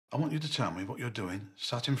I want you to tell me what you're doing,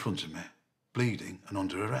 sat in front of me, bleeding and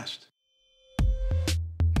under arrest.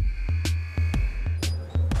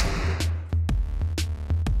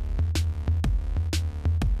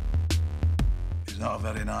 He's not a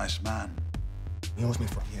very nice man. He owes me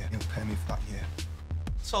for a year. He'll pay me for that year.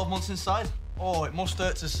 12 months inside? Oh, it must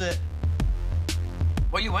hurt to sit.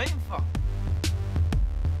 What are you waiting for?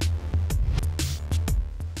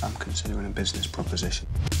 I'm considering a business proposition.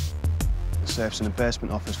 The safe's in a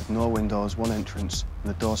basement office with no windows, one entrance,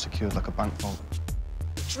 and the door secured like a bank vault.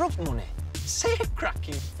 Drug money? Safe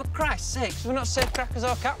cracking? For Christ's sake, we're not safe crackers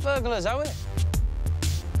or cat burglars, are we?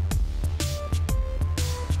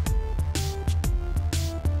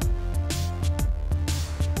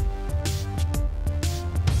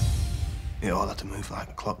 It all had to move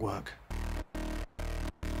like clockwork.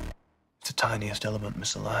 It's the tiniest element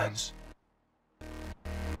misaligns.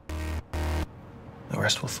 The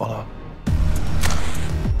rest will follow.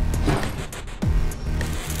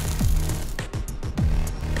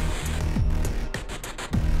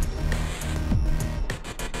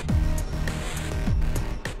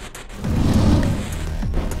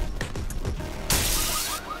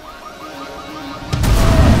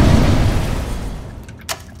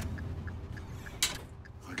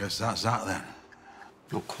 I guess that's that then.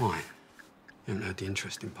 Not quite. You haven't heard the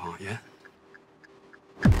interesting part yet.